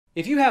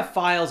If you have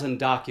files and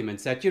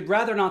documents that you'd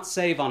rather not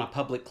save on a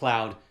public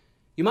cloud,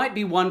 you might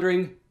be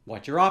wondering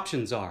what your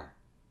options are.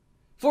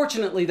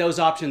 Fortunately, those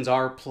options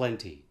are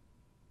plenty.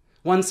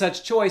 One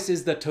such choice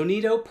is the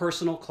Tonido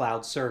Personal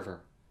Cloud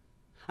Server.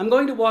 I'm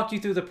going to walk you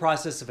through the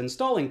process of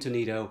installing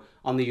Tonido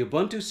on the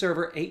Ubuntu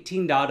Server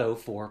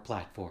 18.04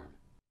 platform.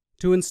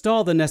 To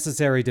install the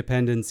necessary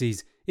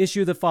dependencies,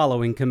 issue the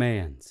following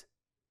commands: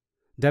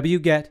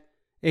 wget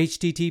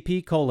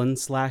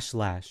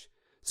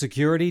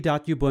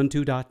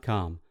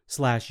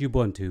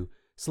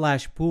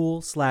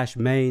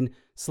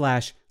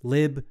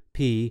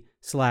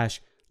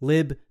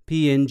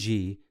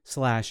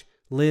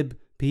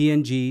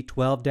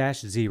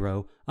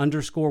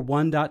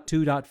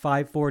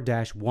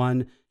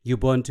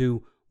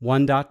ubuntu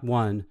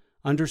 1.1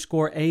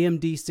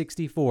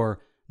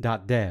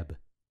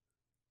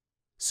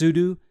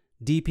 sudo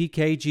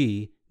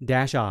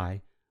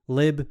dpkg-i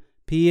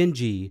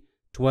libpng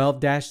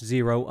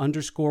 12-0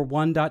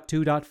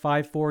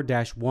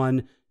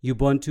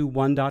 ubuntu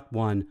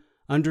 1.1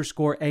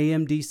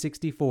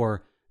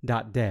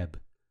 amd64.deb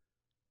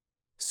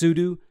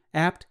sudo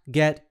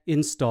apt-get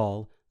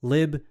install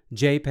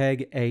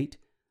libjpeg8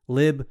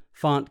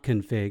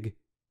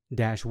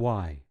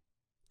 libfontconfig-y.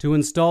 To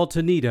install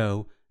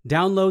Tonido,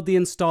 download the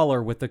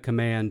installer with the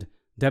command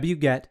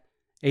wget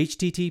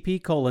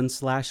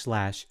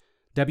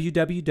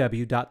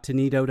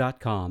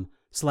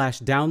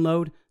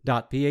http://www.tonido.com/download.php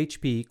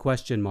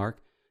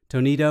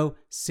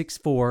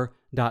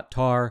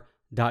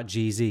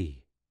Tonido64.tar.gz.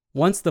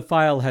 Once the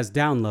file has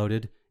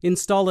downloaded,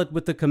 install it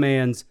with the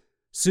commands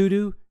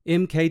sudo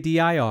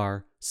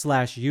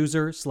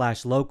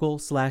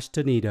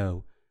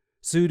mkdir/user/local/tonido,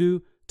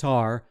 sudo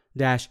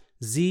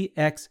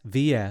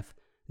tar-zxvf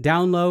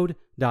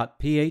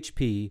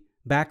download.php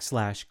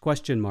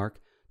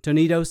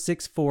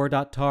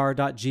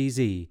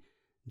Tonido64.tar.gz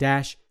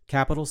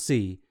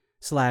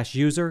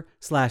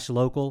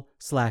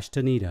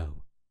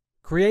 -C/user/local/Tonido.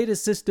 Create a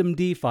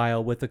systemd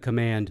file with the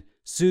command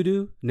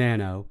sudo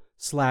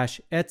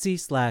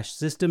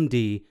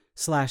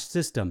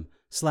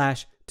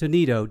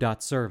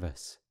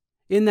nano/etc/systemd/system/tonido.service.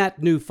 In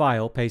that new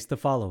file, paste the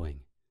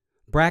following: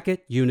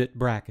 bracket unit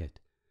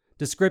bracket,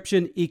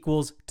 description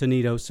equals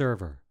Tonido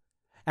server,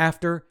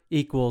 after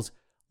equals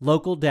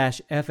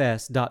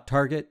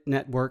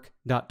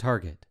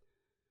local-fs.targetnetwork.target,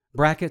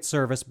 bracket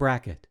service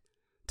bracket,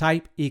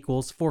 type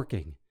equals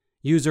forking,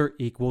 user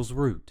equals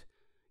root,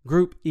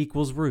 group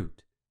equals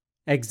root,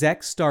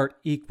 exec start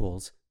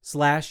equals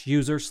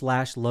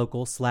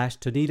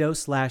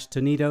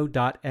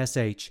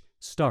 /user/local/tonido/tonido.sh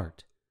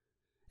start,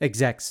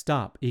 exec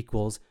stop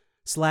equals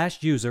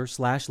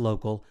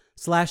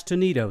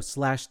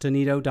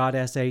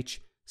 /user/local/tonido/tonido.sh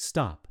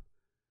stop,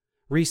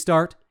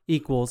 restart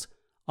equals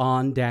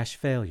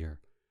on-failure,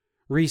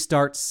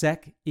 restart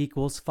sec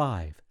equals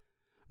 5,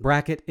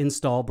 bracket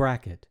install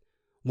bracket,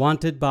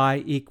 wanted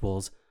by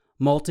equals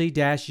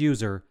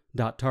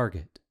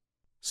multi-user.target.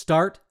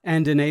 Start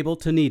and enable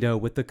Tonido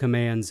with the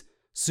commands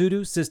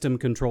sudo system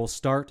control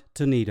start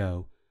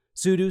Tonido,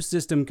 sudo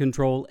system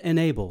control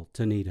enable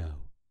Tonido.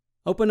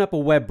 Open up a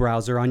web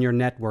browser on your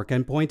network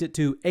and point it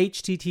to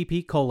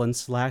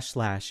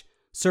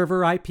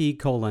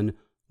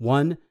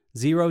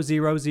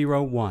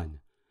http://server-ip:10001,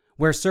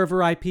 where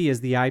server IP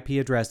is the IP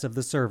address of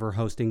the server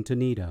hosting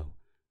Tonido.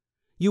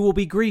 You will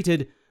be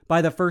greeted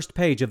by the first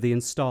page of the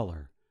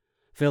installer.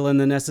 Fill in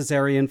the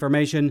necessary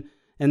information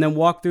and then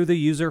walk through the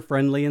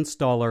user-friendly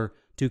installer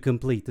to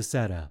complete the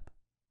setup.